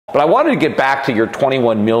But I wanted to get back to your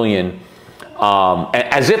 21 million,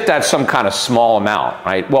 as if that's some kind of small amount,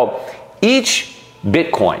 right? Well, each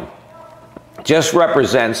Bitcoin just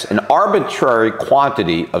represents an arbitrary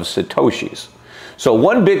quantity of Satoshis. So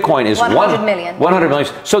one Bitcoin is 100 million. 100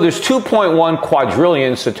 million. So there's 2.1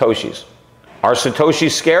 quadrillion Satoshis. Are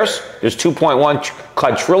Satoshis scarce? There's 2.1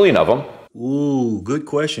 quadrillion of them. Ooh, good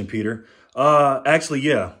question, Peter. Actually,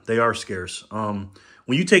 yeah, they are scarce. When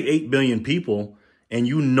you take 8 billion people and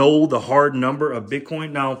you know the hard number of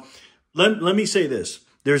Bitcoin. Now, let me say this.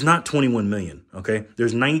 There's not 21 million, okay?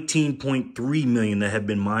 There's 19.3 million that have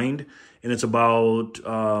been mined, and it's about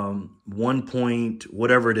 1 point,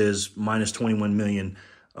 whatever it is, minus 21 million.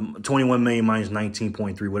 21 million minus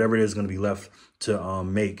 19.3, whatever it is going to be left to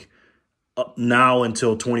make now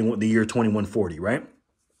until the year 2140, right?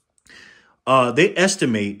 They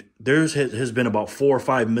estimate there has been about 4 or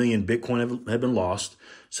 5 million Bitcoin have been lost.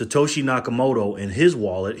 Satoshi Nakamoto in his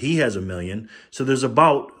wallet, he has 1 million. So there's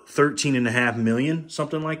about 13.5 million,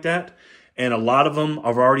 something like that. And a lot of them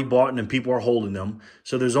have already bought and people are holding them.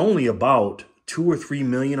 So there's only about 2 or 3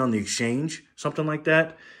 million on the exchange, something like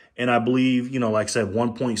that. And I believe, like I said,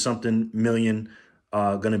 1 point something million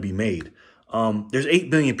going to be made. There's 8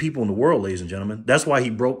 billion people in the world, ladies and gentlemen. That's why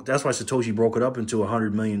Satoshi broke it up into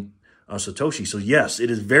 100 million Satoshi. So yes, it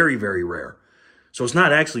is very, very rare. So it's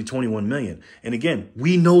not actually 21 million. And again,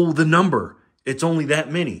 we know the number. It's only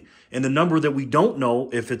that many. And the number that we don't know,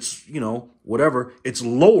 if it's, whatever, it's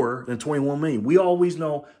lower than 21 million. We always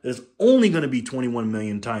know that it's only going to be 21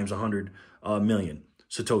 million times 100 million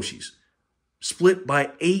Satoshis. Split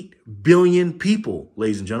by 8 billion people,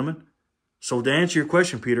 ladies and gentlemen. So to answer your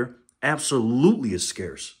question, Peter, absolutely is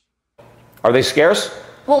scarce. Are they scarce?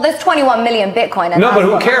 Well, there's 21 million Bitcoin. And no, but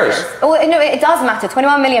who cares? Well, no, it does matter.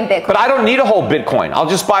 21 million Bitcoin. But I don't need a whole Bitcoin. I'll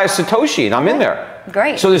just buy a Satoshi and I'm in there.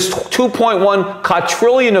 Great. So there's 2.1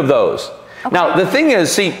 quadrillion of those. Okay. Now, the thing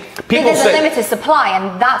is, see, people say... There's a limited supply,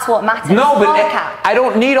 and that's what matters. No, but I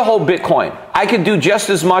don't need a whole Bitcoin. I could do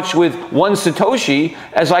just as much with one Satoshi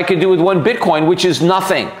as I could do with one Bitcoin, which is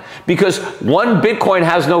nothing. Because one Bitcoin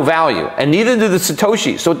has no value, and neither do the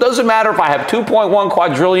Satoshis. So it doesn't matter if I have 2.1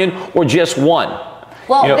 quadrillion or just one.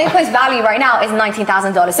 Well, Bitcoin's value right now is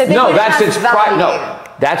 $19,000. So Bitcoin no, that's has its value. No,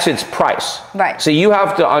 that's its price. Right. So you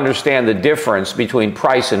have to understand the difference between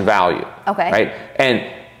price and value. Okay. Right.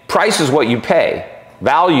 And price is what you pay.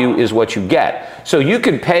 Value is what you get. So you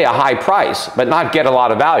can pay a high price, but not get a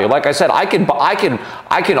lot of value. Like I said, I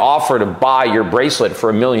can offer to buy your bracelet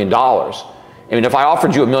for $1 million. I mean, if I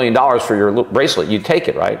offered you $1 million for your bracelet, you'd take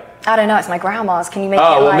it, right? I don't know. It's my grandma's. Can you make it?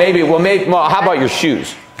 Oh, well, how about your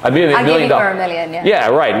shoes? I give you for $1 million, yeah. Yeah,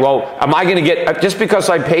 right. Well, am I going to get, just because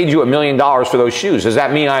I paid you $1 million for those shoes, does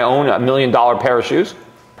that mean I own $1 million pair of shoes?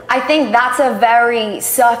 I think that's a very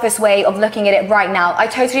surface way of looking at it right now. I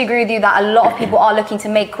totally agree with you that a lot of people are looking to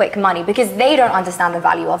make quick money because they don't understand the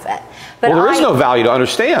value of it. But well, there is no value to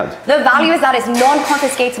understand. The value is that it's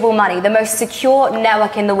non-confiscatable money, the most secure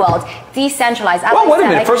network in the world, decentralized. Well, wait a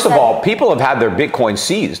minute. First of all, people have had their Bitcoin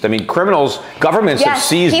seized. I mean, governments have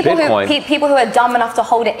seized Bitcoin. People who are dumb enough to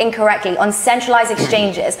hold it incorrectly on centralized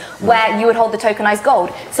exchanges where you would hold the tokenized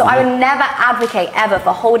gold. So I would never advocate ever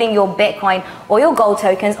for holding your Bitcoin or your gold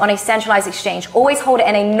tokens on a centralized exchange. Always hold it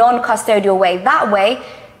in a non-custodial way. That way,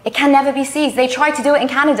 it can never be seized. They tried to do it in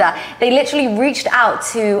Canada. They literally reached out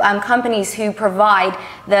to companies who provide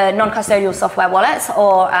the non-custodial software wallets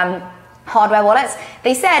or hardware wallets.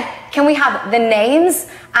 They said, can we have the names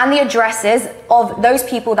and the addresses of those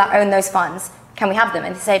people that own those funds? Can we have them?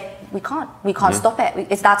 And they said, we can't. We can't stop it.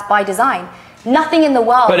 That's by design. Nothing in the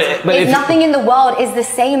world. Nothing in the world is the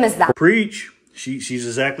same as that. Preach. She's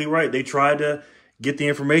exactly right. They tried to get the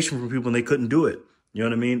information from people and they couldn't do it. You know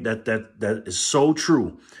what I mean? That is so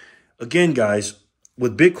true. Again, guys,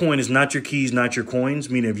 with Bitcoin, it's not your keys, not your coins.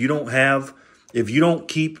 Meaning if you don't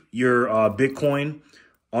keep your Bitcoin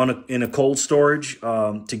in a cold storage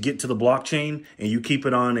to get to the blockchain and you keep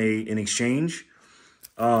it on an exchange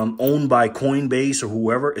owned by Coinbase or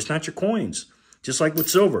whoever, it's not your coins. Just like with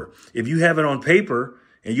silver. If you have it on paper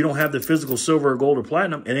and you don't have the physical silver or gold or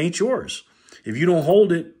platinum, it ain't yours. If you don't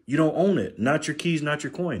hold it, you don't own it. Not your keys, not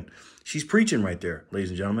your coin. She's preaching right there, ladies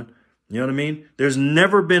and gentlemen. You know what I mean? There's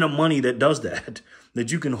never been a money that does that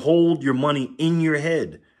you can hold your money in your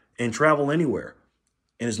head and travel anywhere.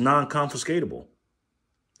 And it's non-confiscatable.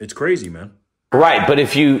 It's crazy, man. Right, but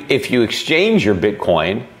if you exchange your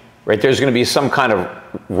Bitcoin, right, there's going to be some kind of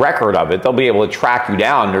record of it. They'll be able to track you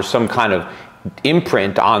down. There's some kind of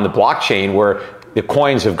imprint on the blockchain where the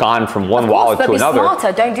coins have gone from one wallet to another. But be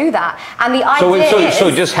smarter, don't do that. And the idea is...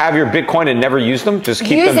 So just have your Bitcoin and never use them? Just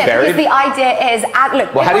keep them Because buried? the idea is,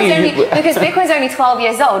 look, well, because Bitcoin's only 12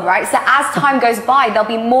 years old, right? So as time goes by, there'll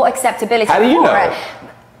be more acceptability for it. How do you know?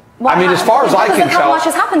 Well, I mean, as far as I can tell... how much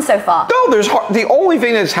has happened so far. No, the only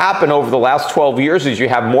thing that's happened over the last 12 years is you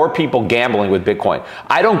have more people gambling with Bitcoin.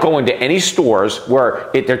 I don't go into any stores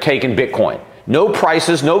where they're taking Bitcoin. No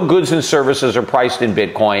prices, no goods and services are priced in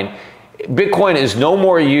Bitcoin. Bitcoin is no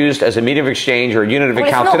more used as a medium of exchange or a unit of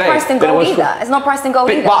account today. It's not priced in gold either. It's not priced in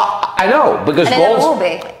gold either. Well, I know, because gold will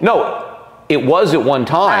be. No, it was at one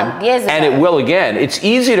time, years ago. and it will again. It's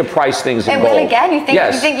easy to price things in gold. It will again? You think,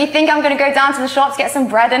 yes. you think I'm going to go down to the shops, get some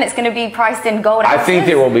bread, and it's going to be priced in gold? I think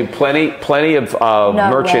there will be plenty of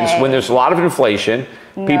merchants when there's a lot of inflation.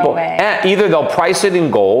 People, either they'll price it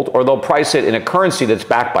in gold or they'll price it in a currency that's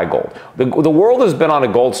backed by gold. The world has been on a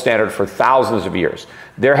gold standard for thousands of years.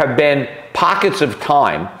 There have been pockets of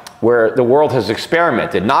time where the world has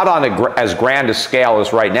experimented, not on as grand a scale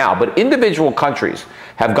as right now, but individual countries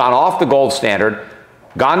have gone off the gold standard,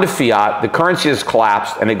 gone to fiat, the currency has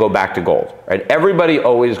collapsed, and they go back to gold. Right? Everybody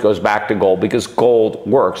always goes back to gold because gold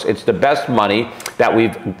works. It's the best money that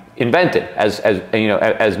we've invented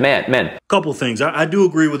as men. Couple things. I do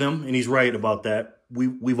agree with him, and he's right about that.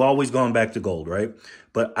 We've always gone back to gold, right?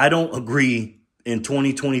 But I don't agree in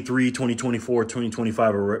 2023, 2024,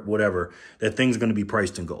 2025, or whatever, that things are going to be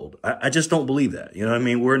priced in gold. I just don't believe that. You know what I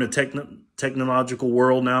mean? We're in a technological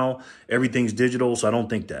world now. Everything's digital, so I don't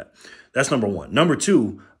think that. That's number one. Number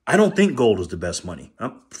two, I don't think gold is the best money.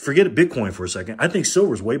 Forget Bitcoin for a second. I think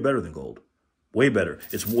silver is way better than gold. Way better.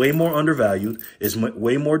 It's way more undervalued. It's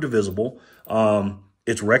way more divisible.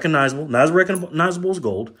 It's recognizable. Not as recognizable as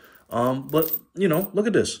gold. But, you know, look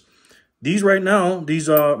at this. These right now, these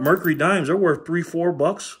Mercury dimes are worth $3,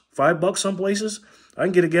 $4, $5 some places. I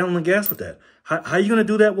can get a gallon of gas with that. How are you going to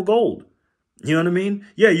do that with gold? You know what I mean?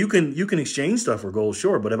 Yeah, you can exchange stuff for gold,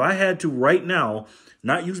 sure. But if I had to right now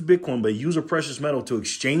not use Bitcoin, but use a precious metal to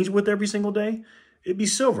exchange with every single day, it'd be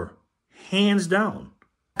silver, hands down.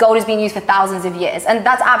 Gold has been used for thousands of years, and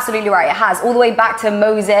that's absolutely right. It has, all the way back to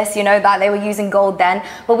Moses, you know, that they were using gold then.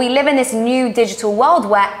 But we live in this new digital world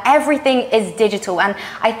where everything is digital, and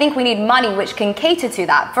I think we need money which can cater to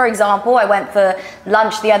that. For example, I went for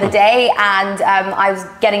lunch the other day, and I was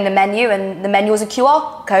getting the menu, and the menu was a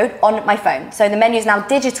QR code on my phone. So the menu is now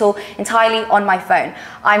digital, entirely on my phone.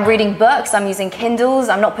 I'm reading books, I'm using Kindles,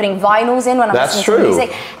 I'm not putting vinyls in when I'm listening to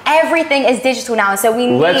music. Everything is digital now, and so we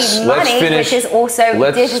need money which is also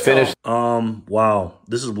digital. Wow,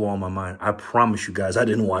 this is blowing my mind. I promise you guys, I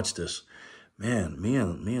didn't watch this. Man, me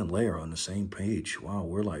and Layah are on the same page. Wow,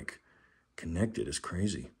 we're like connected. It's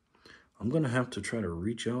crazy. I'm gonna have to try to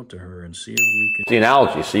reach out to her and see if we can. The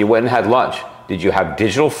analogy. So you went and had lunch. Did you have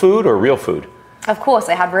digital food or real food? Of course,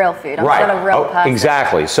 I had real food. I'm still a real person.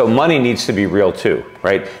 Exactly. So money needs to be real too,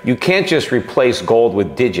 right? You can't just replace gold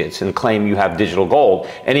with digits and claim you have digital gold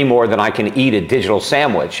any more than I can eat a digital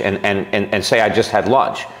sandwich and say I just had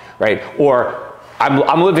lunch, right? Or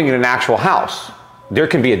I'm living in an actual house. There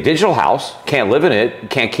can be a digital house, can't live in it,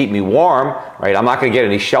 can't keep me warm, right? I'm not going to get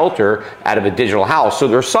any shelter out of a digital house. So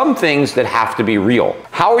there are some things that have to be real.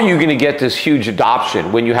 How are you going to get this huge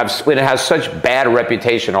adoption when it has such bad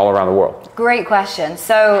reputation all around the world? Great question.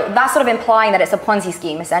 So that's sort of implying that it's a Ponzi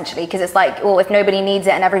scheme, essentially, because it's like, well, if nobody needs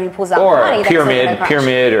it and everybody pulls out money, then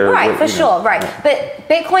pyramid, or right, for sure, right. But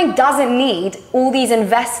Bitcoin doesn't need all these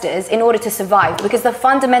investors in order to survive, because the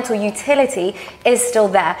fundamental utility is still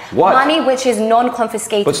there. What? Money which is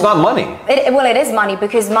non-confiscatable. But it's not money. Well, it is money,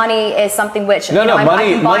 because money is something which money, I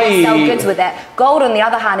can buy and sell goods with it. Gold, on the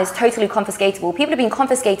other hand, is totally confiscatable. People have been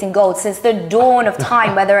confiscating gold since the dawn of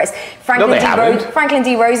time, whether it's Franklin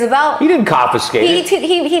D. Roosevelt. He didn't confiscate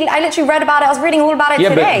it. I literally read about it. I was reading all about it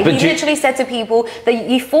today. He literally said to people that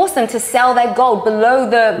you forced them to sell their gold below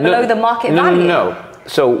the market value. No.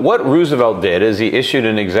 So what Roosevelt did is he issued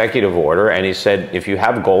an executive order, and he said, if you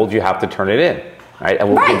have gold, you have to turn it in. Right,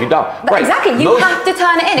 and we'll give you dollars. Right. Exactly, you have to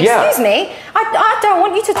turn it in. Excuse me, I don't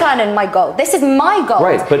want you to turn in my gold. This is my gold.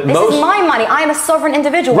 Right, but this is my money. I am a sovereign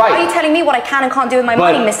individual. Right. Why are you telling me what I can and can't do with my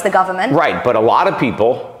money, Mr. Government? Right, but a lot of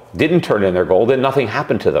people didn't turn in their gold and nothing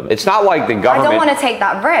happened to them. It's not like the government... I don't want to take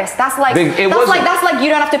that risk. That's like you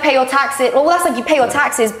don't have to pay your taxes. Well, that's like you pay your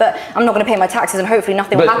taxes, but I'm not going to pay my taxes and hopefully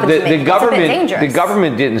nothing will happen to me. It's a bit dangerous. The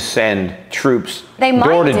government didn't send troops They might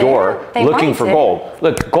door to do. door They looking might for do. gold.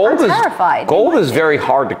 Look, gold I'm is terrified. gold is very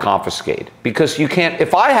hard to confiscate because you can't.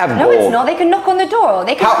 If I have No, gold, it's not. They can knock on the door.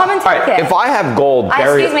 They can come and take it. If I have gold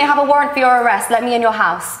buried, Excuse me, I have a warrant for your arrest. Let me in your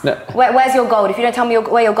house. No. Where's your gold? If you don't tell me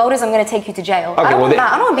where your gold is, I'm going to take you to jail. Okay, I don't want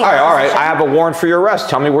that. I don't want to be in that all right. position. I have a warrant for your arrest.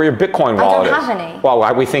 Tell me where your Bitcoin wallet is. I don't have any.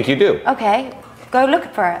 Well, we think you do. Okay, go look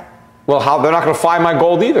for it. Well, they're not going to find my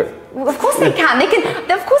gold either. Well, of course they can.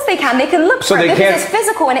 Of course they can. They can look So for it they because can't- it's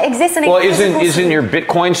physical and it exists in a Well, physical isn't your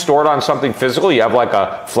Bitcoin stored on something physical? You have like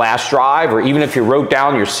a flash drive, or even if you wrote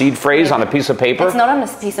down your seed phrase on a piece of paper. It's not on a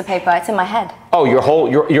piece of paper. It's in my head. Oh, your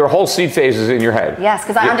whole seed phase is in your head. Yes,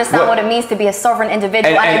 because I understand what it means to be a sovereign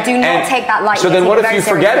individual, and I do not take that lightly. So then, I what take if it you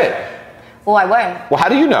very forget seriously. it? Well, I won't. Well, how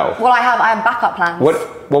do you know? Well, I have backup plans.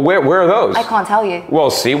 Well, where are those? I can't tell you. Well,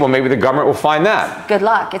 see, maybe the government will find that. Good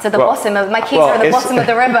luck. It's at the Well, bottom of my keys well, are at the it's- bottom of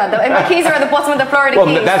the river. My keys are at the bottom of the Florida Well,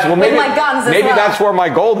 Keys maybe, with my guns as maybe well. that's where my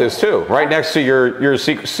gold is too, right next to your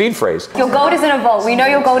seed phrase. Your gold is in a vault. We know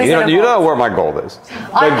your gold is in a vault. You know where my gold is.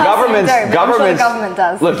 I personally don't, but I'm sure the government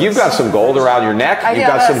does. Look, you've got some gold around your neck. I do You've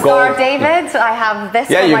got have some a Star gold. of David. I have this.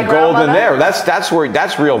 Yeah, from you my have gold in grandmother. there.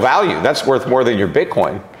 That's real value. That's worth more than your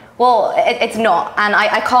Bitcoin. Well, it's not, and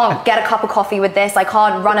I can't get a cup of coffee with this. I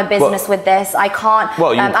can't run a business with this. I can't.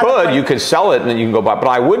 Well, you could sell it and then you can go buy. But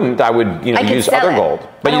I wouldn't. I would use sell other it. gold.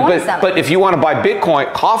 But I don't wanna sell it. but if you want to buy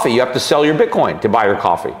Bitcoin coffee, you have to sell your Bitcoin to buy your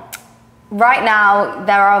coffee. Right now,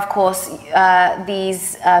 there are, of course,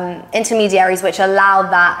 these intermediaries which allow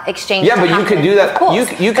that exchange Yeah, to but happen. you can do that. Of course.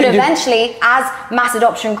 You but can eventually, as mass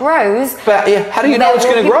adoption grows... But how do you know it's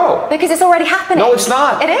going to grow? Because it's already happening. No, it's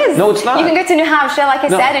not. It is. No, it's not. You can go to New Hampshire, like I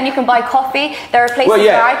said, and you can buy coffee. There are places Well,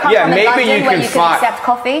 where I come from in maybe London you where can you can accept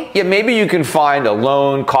coffee. Yeah, maybe you can find a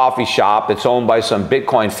lone coffee shop that's owned by some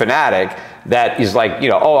Bitcoin fanatic that is like,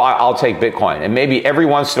 I'll take Bitcoin. And maybe every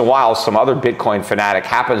once in a while, some other Bitcoin fanatic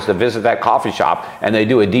happens to visit that coffee shop and they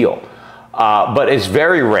do a deal. But it's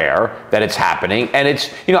very rare that it's happening. And it's,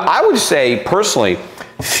 I would say personally,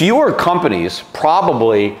 fewer companies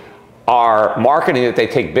probably are marketing that they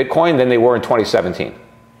take Bitcoin than they were in 2017.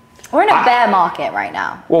 We're in a bear market right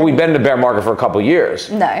now. Well, we've been in a bear market for a couple of years.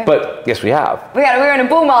 No. But yes, we have. We were in a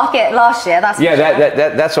bull market last year. That's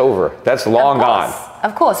that's over. That's long gone.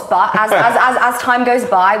 Of course, but as time goes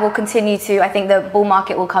by, we'll continue to. I think the bull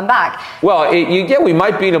market will come back. Well, we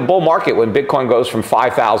might be in a bull market when Bitcoin goes from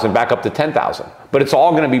 5,000 back up to 10,000. But it's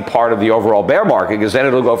all going to be part of the overall bear market because then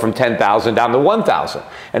it'll go from 10,000 down to 1,000,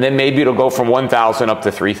 and then maybe it'll go from 1,000 up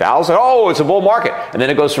to 3,000. Oh, it's a bull market, and then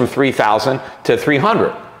it goes from 3,000 to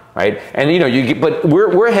 300. Right, and but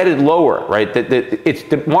we're headed lower, right?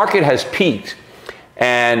 The market has peaked,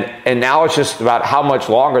 and now it's just about how much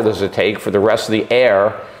longer does it take for the rest of the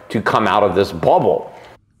air to come out of this bubble.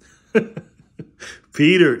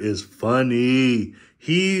 Peter is funny.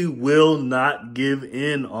 He will not give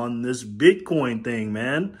in on this Bitcoin thing,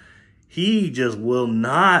 man. He just will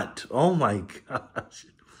not. Oh my gosh.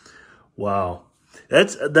 Wow.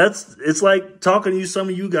 It's like talking to some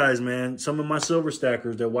of you guys, man. Some of my silver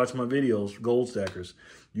stackers that watch my videos, gold stackers.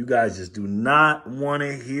 You guys just do not want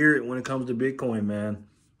to hear it when it comes to Bitcoin, man.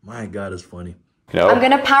 My God, it's funny. I'm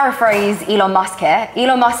going to paraphrase Elon Musk here.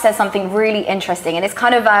 Elon Musk says something really interesting, and it's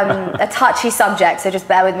kind of a touchy subject, so just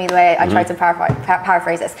bear with me the way I try to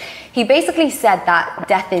paraphrase this. He basically said that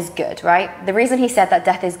death is good, right? The reason he said that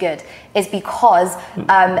death is good is because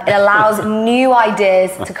it allows new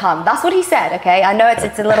ideas to come. That's what he said, okay? I know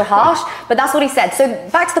it's a little harsh, but that's what he said. So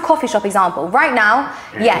back to the coffee shop example. Right now,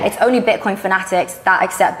 yeah, it's only Bitcoin fanatics that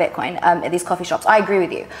accept Bitcoin at these coffee shops. I agree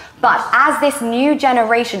with you. But as this new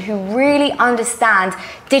generation who really understand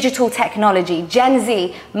digital technology, Gen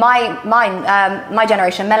Z, my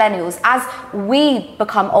generation, millennials, as we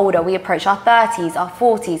become older, we approach our 30s, our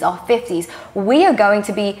 40s, our 50s, we are going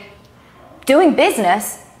to be doing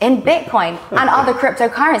business in Bitcoin and other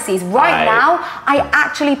cryptocurrencies. Right now, I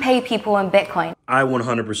actually pay people in Bitcoin. I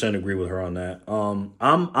 100% agree with her on that.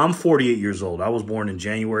 I'm 48 years old. I was born in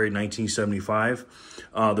January 1975.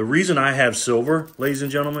 The reason I have silver, ladies and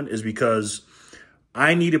gentlemen, is because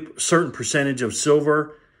I need a certain percentage of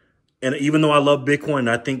silver. And even though I love Bitcoin, and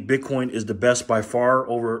I think Bitcoin is the best by far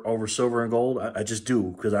over silver and gold, I just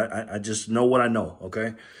do, because I just know what I know,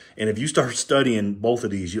 okay? And if you start studying both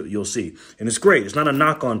of these, you'll see. And it's great. It's not a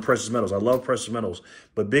knock on precious metals. I love precious metals,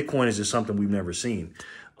 but Bitcoin is just something we've never seen.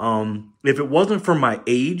 If it wasn't for my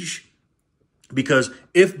age, because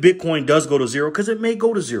if Bitcoin does go to zero, because it may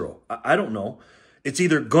go to zero, I don't know. It's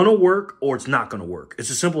either going to work or it's not going to work.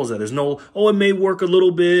 It's as simple as that. There's no, it may work a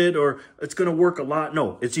little bit or it's going to work a lot.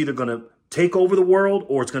 No, it's either going to take over the world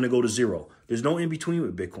or it's going to go to zero. There's no in between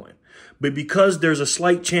with Bitcoin. But because there's a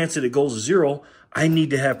slight chance that it goes to zero, I need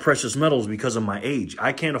to have precious metals because of my age.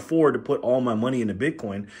 I can't afford to put all my money into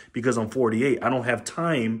Bitcoin because I'm 48. I don't have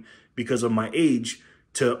time because of my age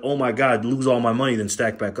to, oh my God, lose all my money, then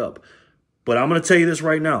stack back up. But I'm going to tell you this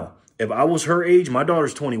right now. If I was her age, my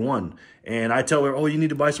daughter's 21, and I tell her, oh, you need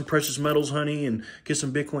to buy some precious metals, honey, and get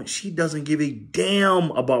some Bitcoin. She doesn't give a damn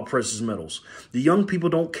about precious metals. The young people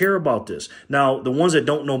don't care about this. Now, the ones that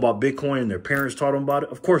don't know about Bitcoin and their parents taught them about it,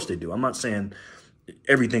 of course they do. I'm not saying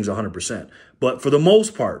everything's 100%. But for the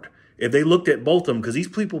most part, if they looked at both of them, because these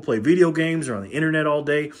people play video games, they're on the internet all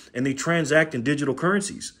day, and they transact in digital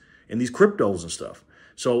currencies and these cryptos and stuff.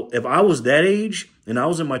 So if I was that age and I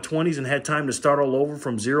was in my 20s and had time to start all over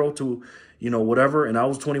from zero to, whatever, and I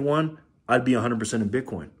was 21, I'd be 100% in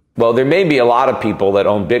Bitcoin. Well, there may be a lot of people that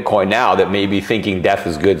own Bitcoin now that may be thinking death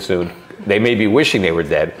is good soon. They may be wishing they were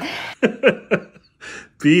dead.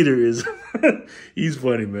 Peter is, he's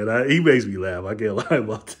funny, man. He makes me laugh. I can't lie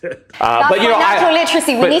about that. But financial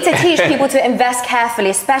literacy. We need to teach people to invest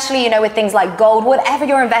carefully, especially, with things like gold. Whatever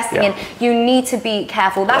you're investing in, you need to be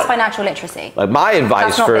careful. That's financial literacy. Like my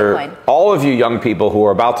advice for Bitcoin. all of you young people who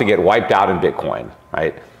are about to get wiped out in Bitcoin,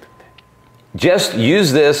 right? Just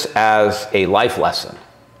use this as a life lesson,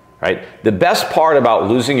 right? The best part about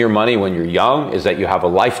losing your money when you're young is that you have a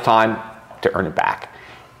lifetime to earn it back.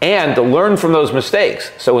 And to learn from those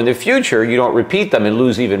mistakes. So in the future, you don't repeat them and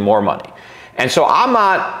lose even more money. And so I'm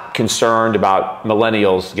not concerned about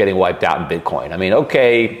millennials getting wiped out in Bitcoin. I mean,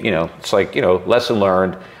 okay, it's like, lesson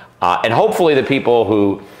learned. And hopefully the people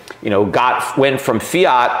who, went from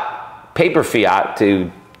paper fiat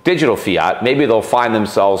to digital fiat, maybe they'll find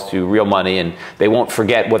themselves to real money and they won't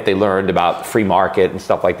forget what they learned about free market and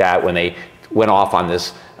stuff like that when they went off on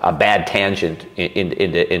this bad tangent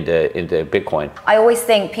into Bitcoin. I always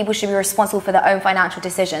think people should be responsible for their own financial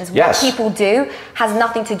decisions. What people do has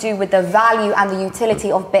nothing to do with the value and the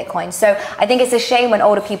utility of Bitcoin. So I think it's a shame when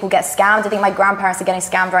older people get scammed. I think my grandparents are getting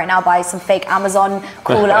scammed right now by some fake Amazon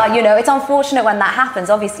caller. It's unfortunate when that happens,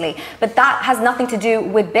 obviously, but that has nothing to do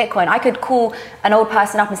with Bitcoin. I could call an old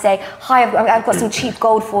person up and say, hi, I've got some cheap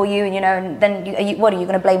gold for you, and then what are you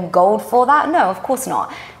going to blame gold for that? No, of course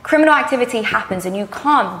not. Criminal activity happens and you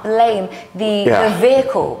can't blame the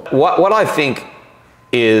vehicle. What I think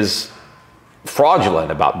is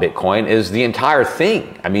fraudulent about Bitcoin is the entire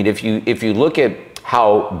thing. I mean, if you look at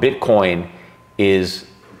how Bitcoin is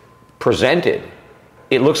presented,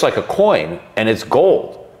 it looks like a coin and it's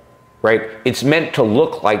gold, right? It's meant to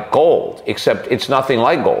look like gold, except it's nothing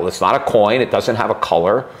like gold. It's not a coin. It doesn't have a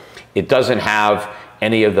color. It doesn't have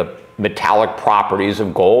any of the metallic properties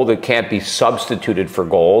of gold. It can't be substituted for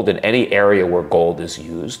gold in any area where gold is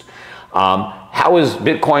used. How is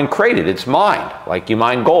Bitcoin created? It's mined, like you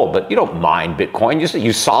mine gold, but you don't mine Bitcoin.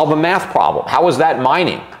 You solve a math problem. How is that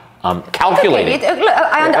mining? Calculating. Okay, look,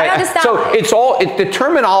 I understand. So the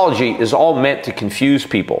terminology is all meant to confuse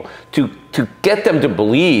people, to get them to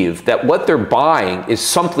believe that what they're buying is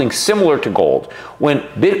something similar to gold, when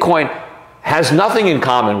Bitcoin has nothing in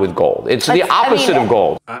common with gold. It's the opposite of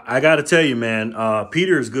gold. I got to tell you, man,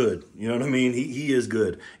 Peter is good. You know what I mean? He is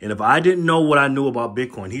good. And if I didn't know what I knew about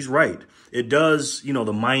Bitcoin, he's right. It does,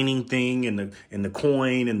 the mining thing and the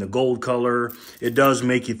coin and the gold color. It does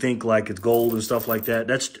make you think like it's gold and stuff like that.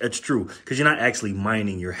 That's true, because you're not actually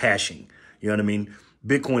mining, you're hashing. You know what I mean?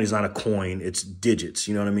 Bitcoin is not a coin, it's digits.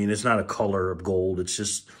 You know what I mean? It's not a color of gold. It's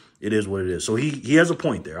just, it is what it is. So he has a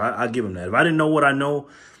point there. I give him that. If I didn't know what I know,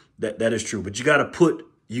 that is true. But you got to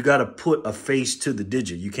put a face to the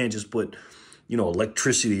digit. You can't just put,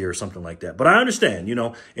 electricity or something like that. But I understand,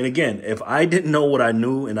 and again, if I didn't know what I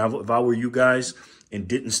knew, and if I were you guys and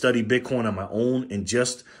didn't study Bitcoin on my own and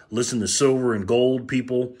just listen to silver and gold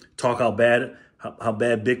people talk how bad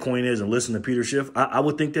Bitcoin is and listen to Peter Schiff, I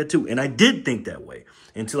would think that too. And I did think that way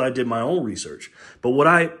until I did my own research. But what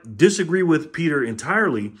I disagree with Peter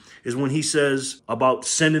entirely is when he says about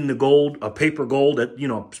sending the gold, a paper gold, that,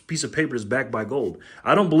 a piece of paper is backed by gold.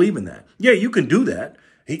 I don't believe in that. Yeah, you can do that.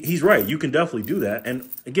 He's right. You can definitely do that. And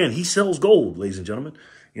again, he sells gold, ladies and gentlemen.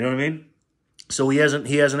 You know what I mean? So he has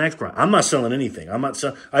an extra. I'm not selling anything.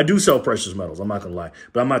 I do sell precious metals. I'm not going to lie.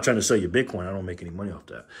 But I'm not trying to sell you Bitcoin. I don't make any money off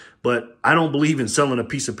that. But I don't believe in selling a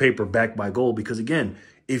piece of paper backed by gold because, again,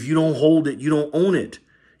 if you don't hold it, you don't own it.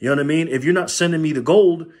 You know what I mean? If you're not sending me the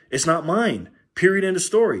gold, it's not mine. Period. End of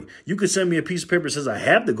story. You could send me a piece of paper that says I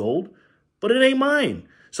have the gold, but it ain't mine.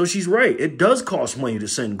 So she's right. It does cost money to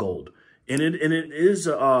send gold. And it is,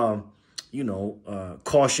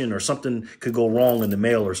 caution or something could go wrong in the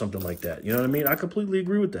mail or something like that. You know what I mean? I completely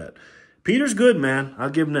agree with that. Peter's good, man. I'll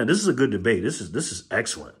give him that. This is a good debate. This is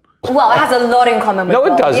excellent. Well, it has a lot in common with gold.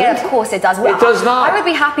 No, it doesn't. Yeah, of course it does. It does not. I would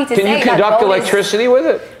be happy to say Can you conduct electricity with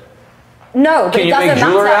it? No, but can it doesn't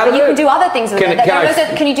matter. But you can do other things with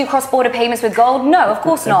it. Can you do cross-border payments with gold? No, of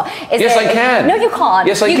course not. Yes, I can. No, you can't.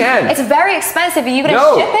 Yes, I can. It's very expensive. Are you going to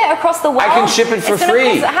ship it across the world? I can ship it for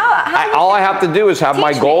free. All I have to do is have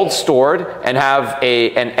my gold stored and have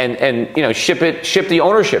ship the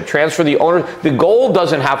ownership, transfer the owner. The gold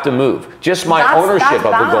doesn't have to move. Just my ownership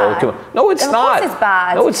of the gold. No, it's not. Of course it's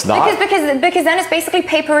bad. No, it's not. Because then it's basically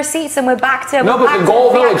paper receipts, and we're back to no, but the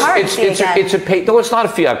gold. No, it's not a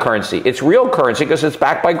fiat currency. It's real currency because it's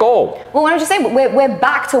backed by gold. Well, what I'm just saying, we're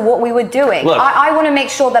back to what we were doing. Look, I want to make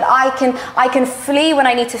sure that I can flee when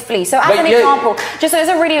I need to flee. So as an example, just as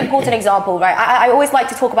a really important example, right? I always like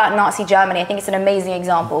to talk about Nazi Germany. I think it's an amazing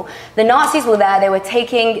example. The Nazis were there. They were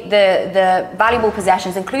taking the valuable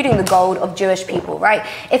possessions, including the gold of Jewish people, right?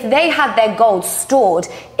 If they had their gold stored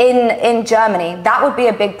in Germany, that would be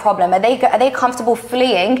a big problem. Are they comfortable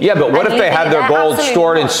fleeing? Yeah, but what if they had their gold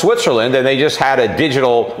stored in Switzerland and they just had a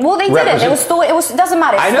digital? Well, they didn't. It was stored. It doesn't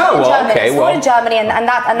matter. It's stored in Germany, and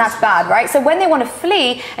that's bad, right? So when they want to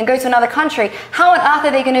flee and go to another country, how on earth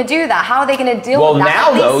are they going to do that? How are they going to deal with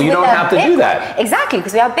that? Well, now though, you don't have to do that. Exactly,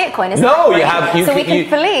 because we have Bitcoin. We can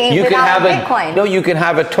flee without Bitcoin. No, you can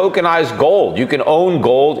have a tokenized gold. You can own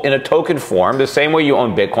gold in a token form, the same way you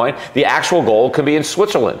own Bitcoin. The actual gold can be in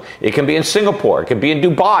Switzerland. It can be in Singapore. It can be in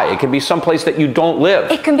Dubai. It can be someplace that you don't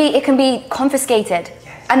live. It can be confiscated.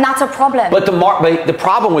 And that's a problem. But the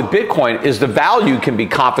problem with Bitcoin is the value can be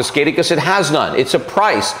confiscated because it has none. It's a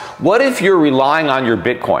price. What if you're relying on your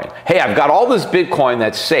Bitcoin? Hey, I've got all this Bitcoin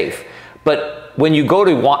that's safe, but when you go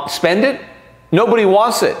to spend it, nobody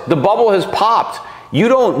wants it. The bubble has popped. You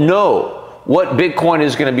don't know what Bitcoin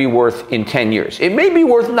is going to be worth in 10 years. It may be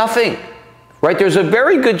worth nothing. Right? There's a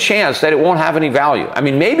very good chance that it won't have any value. I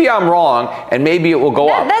mean, maybe I'm wrong, and maybe it will go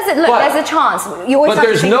up. There's a chance. But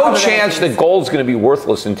there's no chance that gold's going to be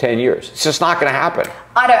worthless in 10 years. It's just not going to happen.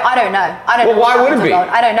 I don't know. Well, why would it be?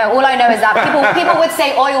 I don't know. All I know is that people would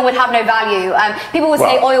say oil would have no value. People would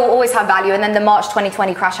say oil will always have value, and then the March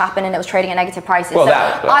 2020 crash happened, and it was trading at negative prices. Well,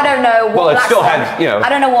 I don't know what. Well, it still had, I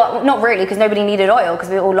don't know what. Not really, because nobody needed oil because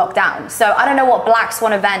we were all locked down. So I don't know what black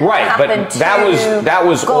swan event happened but that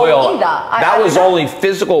was oil. That was only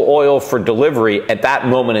physical oil for delivery at that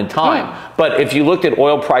moment in time. But if you looked at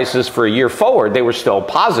oil prices for a year forward, they were still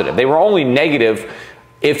positive. They were only negative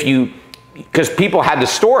because people had to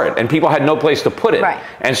store it and people had no place to put it. Right.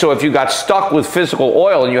 And so if you got stuck with physical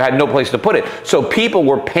oil and you had no place to put it, so people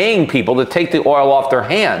were paying people to take the oil off their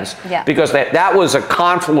hands because that was a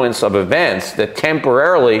confluence of events that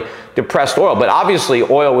temporarily depressed oil. But obviously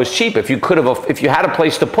oil was cheap. If you had a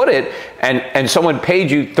place to put it and someone paid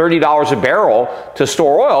you $30 a barrel to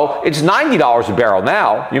store oil, it's $90 a barrel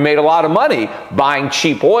now. You made a lot of money buying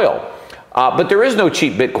cheap oil. But there is no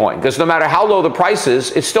cheap Bitcoin because no matter how low the price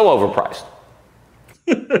is, it's still overpriced.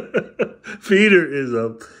 Peter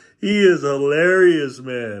he is hilarious,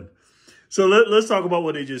 man. So let's talk about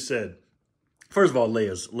what he just said. First of all,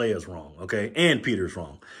 Layah's wrong, okay? And Peter's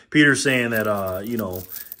wrong. Peter's saying that,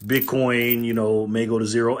 Bitcoin, may go to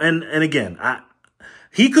zero. And again,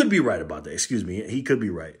 he could be right about that. Excuse me. He could be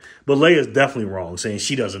right. But Layah's definitely wrong, saying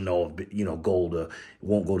she doesn't know if, gold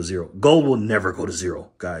won't go to zero. Gold will never go to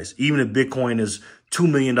zero, guys. Even if Bitcoin is $2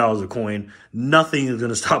 million a coin, nothing is going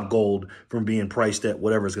to stop gold from being priced at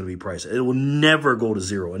whatever it's going to be priced at. It will never go to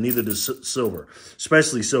zero, and neither does silver,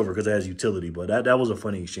 especially silver because it has utility. But that was a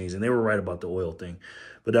funny exchange, and they were right about the oil thing.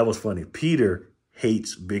 But that was funny. Peter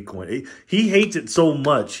hates Bitcoin. He hates it so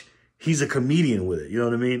much. He's a comedian with it. You know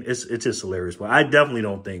what I mean? It's just hilarious. But I definitely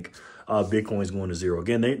don't think Bitcoin is going to zero.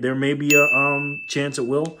 Again, there may be a chance it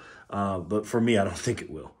will, but for me, I don't think it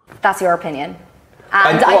will. That's your opinion.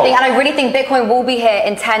 And I really think Bitcoin will be here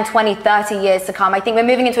in 10, 20, 30 years to come. I think we're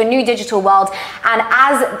moving into a new digital world. And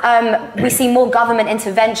as we see more government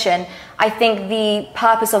intervention, I think the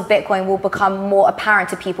purpose of Bitcoin will become more apparent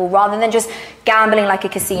to people rather than just gambling like a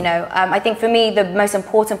casino. I think for me, the most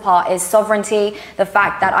important part is sovereignty, the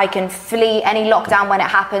fact that I can flee any lockdown when it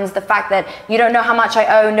happens, the fact that you don't know how much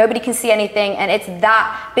I owe, nobody can see anything. And it's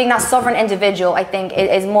that, being that sovereign individual, I think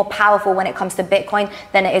is more powerful when it comes to Bitcoin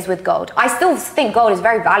than it is with gold. I still think gold is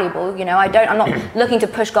very valuable. I'm not looking to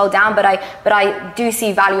push gold down, but I do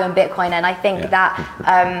see value in Bitcoin. And I think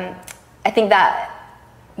that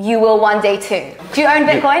you will one day too. Do you own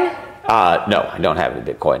Bitcoin? No, I don't have any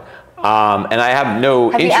Bitcoin. And I have no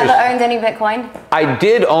interest. Have you ever owned any Bitcoin? I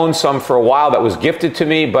did own some for a while that was gifted to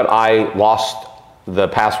me, but I lost the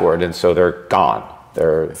password, and so they're gone.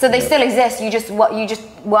 So they still exist. You just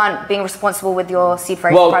weren't being responsible with your seed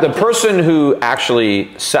phrase. Well, the person who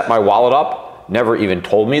actually set my wallet up never even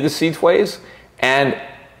told me the seed phrase, and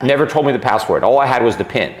never told me the password. All I had was the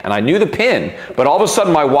PIN. And I knew the PIN, but all of a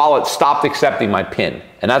sudden my wallet stopped accepting my PIN.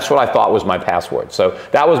 And that's what I thought was my password. So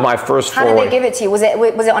that was my first How did they give it to you? Was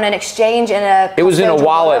it on an exchange in a... It was in a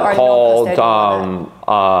wallet called,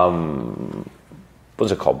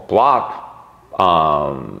 what's it called? Block,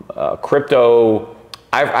 crypto,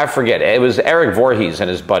 I forget. It was Eric Voorhees and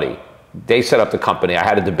his buddy. They set up the company. I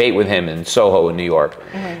had a debate with him in Soho in New York.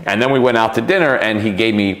 Mm-hmm. And then we went out to dinner and he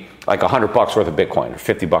gave me like $100 worth of Bitcoin or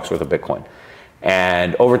 $50 worth of Bitcoin.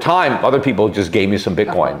 And over time, other people just gave me some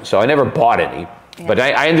Bitcoin. Uh-huh. So I never bought any, but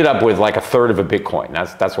I ended up with like a third of a Bitcoin.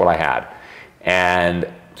 That's what I had. And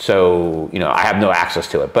so, you know, I have no access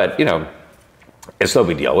to it, but you know, it's no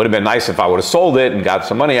big deal. It would have been nice if I would have sold it and got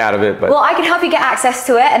some money out of it. But well, I can help you get access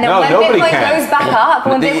to it, and then when Bitcoin goes back up,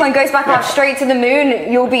 Bitcoin goes back up straight to the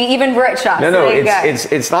moon, you'll be even richer. No,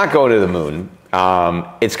 it's not going to the moon.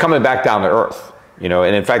 It's coming back down to Earth. You know,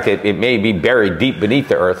 and in fact, it may be buried deep beneath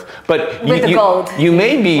the Earth. But with the gold, you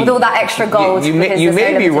may be with all that extra gold. You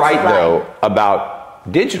may be right though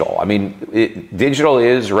about digital. I mean, digital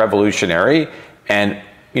is revolutionary, and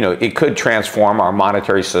you know, it could transform our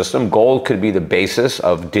monetary system. Gold could be the basis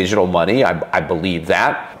of digital money. I believe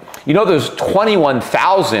that. You know, there's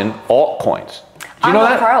 21,000 altcoins. Do you know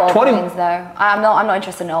that? I'm not pro altcoins, though. I'm not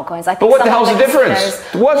interested in altcoins. I think but what the hell's the difference?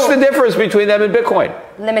 What's the difference between them and Bitcoin?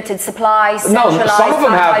 Limited supply, centralized,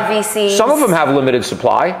 backed by VCs. Some of them have limited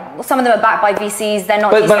supply. Well, some of them are backed by VCs. They're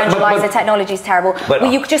not decentralized. The technology is terrible.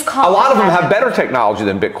 But you just can't. A lot of them have better technology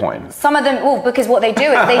than Bitcoin. Some of them, well, because what they do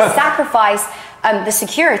is they sacrifice the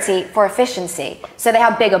security for efficiency. So they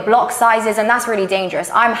have bigger block sizes, and that's really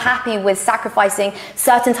dangerous. I'm happy with sacrificing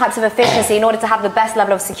certain types of efficiency in order to have the best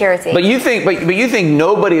level of security. But you think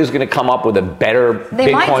nobody is going to come up with a better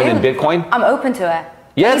Bitcoin than Bitcoin? I'm open to it.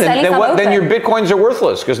 Yeah, then your Bitcoins are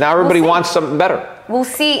worthless because now everybody wants something better. We'll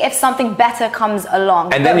see if something better comes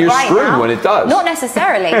along. And then you're screwed when it does. Not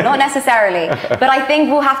necessarily, not necessarily. But I think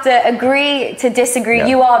we'll have to agree to disagree. Yeah.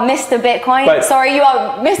 You are Mr. Bitcoin. Sorry, you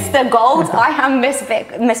are Mr. Gold. I am Miss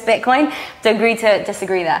Bitcoin. To agree to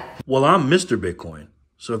disagree there. Well, I'm Mr. Bitcoin.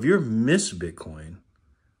 So if you're Miss Bitcoin,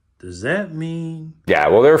 does that mean? Yeah,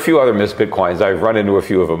 well, there are a few other Miss Bitcoins. I've run into a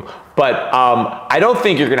few of them. But I don't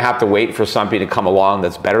think you're going to have to wait for something to come along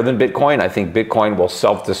that's better than Bitcoin. I think Bitcoin will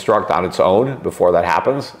self-destruct on its own before that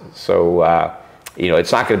happens. So, you know,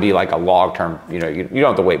 it's not going to be like a long-term, you know, you don't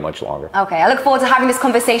have to wait much longer. Okay, I look forward to having this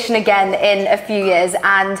conversation again in a few years.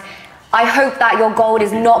 And I hope that your gold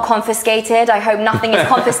is not confiscated. I hope nothing is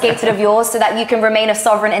confiscated of yours so that you can remain a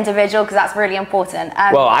sovereign individual, because that's really important.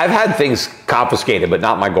 Well, I've had things confiscated, but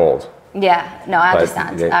not my gold. Yeah, no, I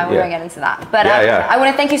understand. We won't get into that. But I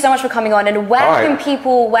want to thank you so much for coming on. And where can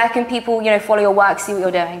people, you know, follow your work, see what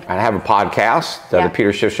you're doing? I have a podcast, the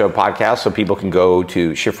Peter Schiff Show podcast. So people can go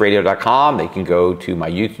to schiffradio.com. They can go to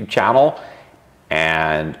my YouTube channel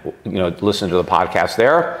and, you know, listen to the podcast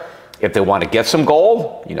there. If they want to get some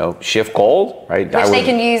gold, you know, Schiff Gold, right? Which they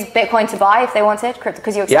can use Bitcoin to buy if they wanted,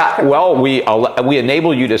 because you accept crypto. Well, we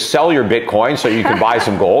enable you to sell your Bitcoin so you can buy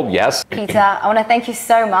some gold, yes. Peter, I want to thank you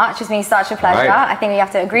so much. It's been such a pleasure. Right. I think we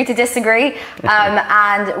have to agree to disagree.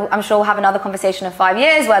 And I'm sure we'll have another conversation in 5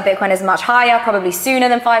 years where Bitcoin is much higher, probably sooner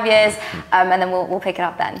than 5 years. And then we'll pick it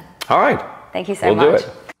up then. All right. Thank you so much. We'll do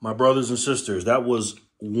it. My brothers and sisters, that was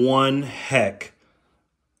one heck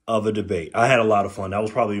of a debate. I had a lot of fun. That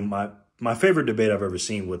was probably my favorite debate I've ever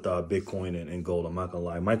seen with Bitcoin and gold. I'm not gonna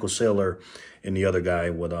lie. Michael Saylor and the other guy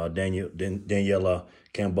with Daniela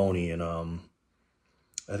Camboni, and I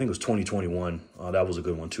think it was 2021. That was a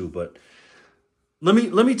good one too. But let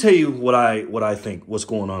me tell you what I think what's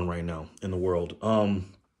going on right now in the world.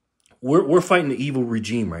 We're fighting the evil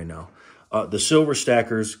regime right now. The silver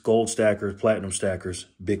stackers, gold stackers, platinum stackers,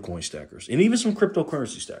 Bitcoin stackers, and even some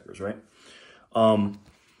cryptocurrency stackers, right?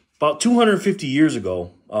 About 250 years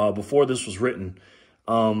ago, before this was written,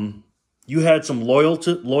 you had some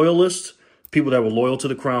loyalists, people that were loyal to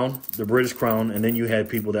the crown, the British crown, and then you had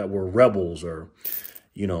people that were rebels, or,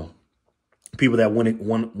 you know, people that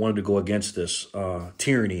wanted to go against this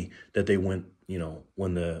tyranny that they went, you know,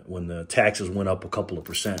 when the taxes went up a couple of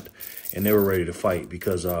 %, and they were ready to fight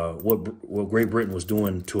because what Great Britain was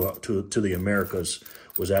doing to the Americas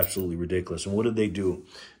was absolutely ridiculous. And what did they do?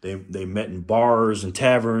 They met in bars and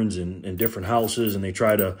taverns and different houses, and they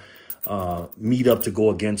tried to meet up to go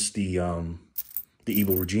against the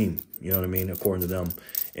evil regime. You know what I mean? According to them.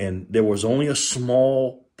 And there was only a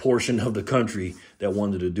small portion of the country that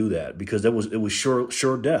wanted to do that, because it was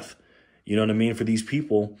sure death. You know what I mean? For these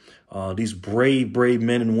people, these brave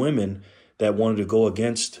men and women that wanted to go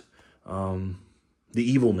against the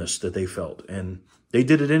evilness that they felt. And they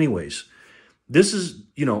did it anyways. this is,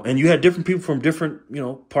 and you had different people from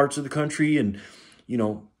different, parts of the country and,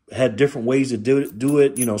 had different ways to do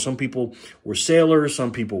it. Some people were sailors,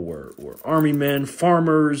 some people were army men,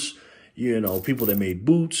 farmers, people that made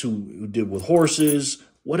boots, who did with horses,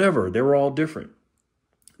 whatever. They were all different.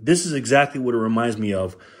 This is exactly what it reminds me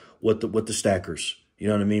of with the stackers. You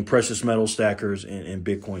know what I mean? Precious metal stackers and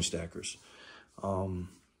Bitcoin stackers.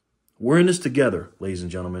 We're in this together, ladies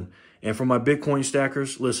and gentlemen. And for my Bitcoin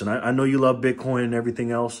stackers, listen, I know you love Bitcoin and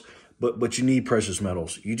everything else, but you need precious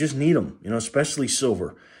metals. You just need them, especially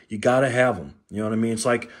silver. You got to have them. You know what I mean? It's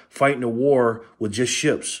like fighting a war with just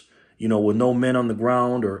ships, with no men on the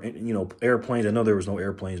ground or, airplanes. I know there was no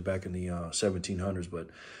airplanes back in the 1700s, but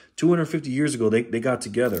 250 years ago, they got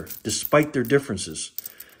together despite their differences.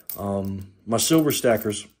 My silver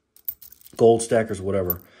stackers, gold stackers,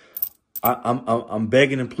 whatever, I'm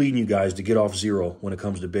begging and pleading you guys to get off zero when it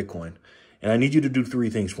comes to Bitcoin. And I need you to do 3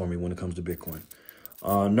 things for me when it comes to Bitcoin.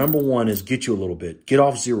 Number 1 is get you a little bit. Get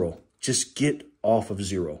off zero. Just get off of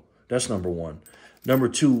zero. That's number 1. Number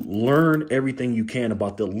 2, learn everything you can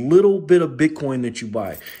about the little bit of Bitcoin that you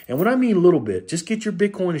buy. And when I mean little bit, just get your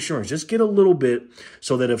Bitcoin insurance. Just get a little bit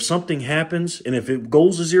so that if something happens and if it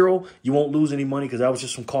goes to zero, you won't lose any money because that was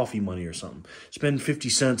just some coffee money or something. Spend 50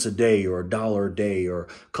 cents a day or $1 a day or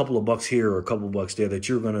a couple of bucks here or a couple of bucks there that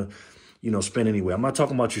you're going to, spend anyway. I'm not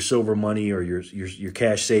talking about your silver money or your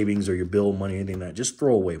cash savings or your bill money, anything like that. Just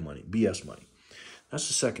throw away money, BS money. That's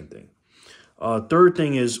the second thing. Third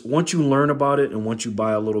thing is once you learn about it and once you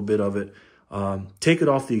buy a little bit of it, take it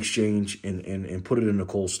off the exchange and put it in the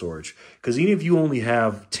cold storage. Because even if you only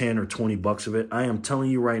have 10 or 20 bucks of it, I am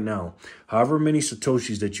telling you right now, however many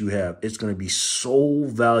Satoshis that you have, it's going to be so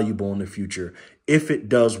valuable in the future if it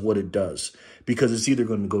does what it does. Because it's either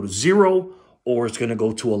going to go to zero or it's going to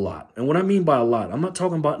go to a lot. And what I mean by a lot, I'm not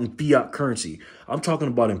talking about in fiat currency. I'm talking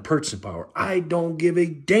about in purchasing power. I don't give a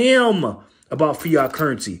damn about fiat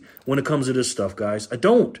currency when it comes to this stuff, guys. I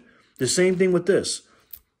don't. The same thing with this.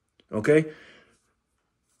 Okay?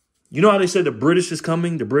 You know how they said the British is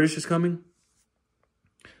coming? The British is coming?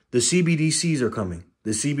 The CBDCs are coming.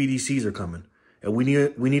 The CBDCs are coming. And we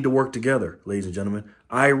need to work together, ladies and gentlemen.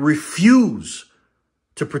 I refuse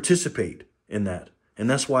to participate in that. And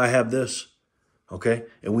that's why I have this. Okay?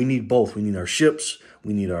 And we need both. We need our ships.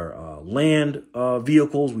 We need our land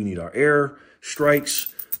vehicles. We need our air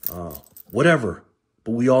strikes. Whatever.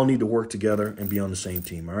 But we all need to work together and be on the same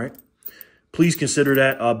team, all right? Please consider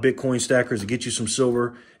that Bitcoin stackers to get you some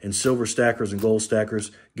silver and silver stackers and gold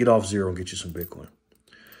stackers. Get off zero and get you some Bitcoin.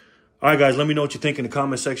 All right, guys, let me know what you think in the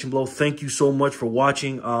comment section below. Thank you so much for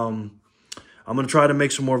watching. I'm going to try to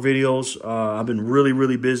make some more videos. I've been really,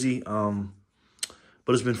 really busy,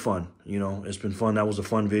 but it's been fun. It's been fun. That was a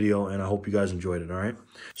fun video, and I hope you guys enjoyed it, all right?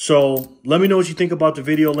 So let me know what you think about the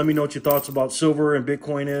video. Let me know what your thoughts about silver and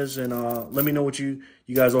Bitcoin is, and let me know what you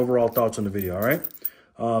guys' overall thoughts on the video, all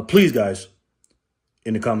right? Please, guys,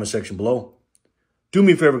 in the comment section below, do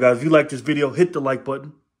me a favor, guys. If you like this video, hit the like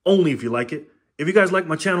button, only if you like it. If you guys like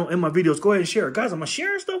my channel and my videos, go ahead and share it. Guys, am I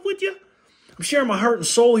sharing stuff with you? I'm sharing my heart and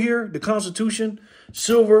soul here, the Constitution,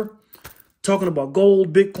 silver, talking about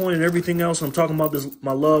gold, Bitcoin, and everything else. I'm talking about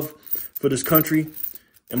my love for this country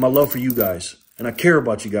and my love for you guys. And I care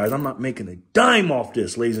about you guys. I'm not making a dime off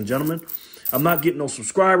this, ladies and gentlemen. I'm not getting no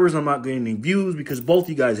subscribers. I'm not getting any views because both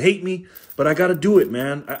you guys hate me. But I got to do it,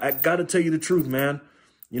 man. I got to tell you the truth, man.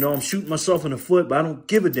 I'm shooting myself in the foot, but I don't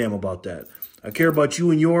give a damn about that. I care about you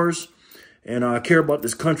and yours. And I care about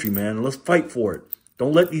this country, man. And let's fight for it.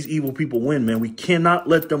 Don't let these evil people win, man. We cannot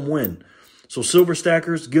let them win. So silver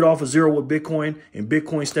stackers, get off of zero with Bitcoin. And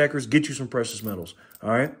Bitcoin stackers, get you some precious metals. All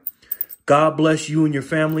right? God bless you and your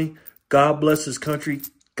family. God bless this country.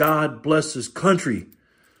 God bless this country.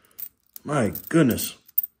 My goodness.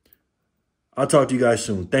 I'll talk to you guys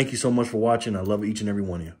soon. Thank you so much for watching. I love each and every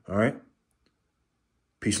one of you. All right?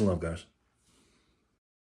 Peace and love, guys.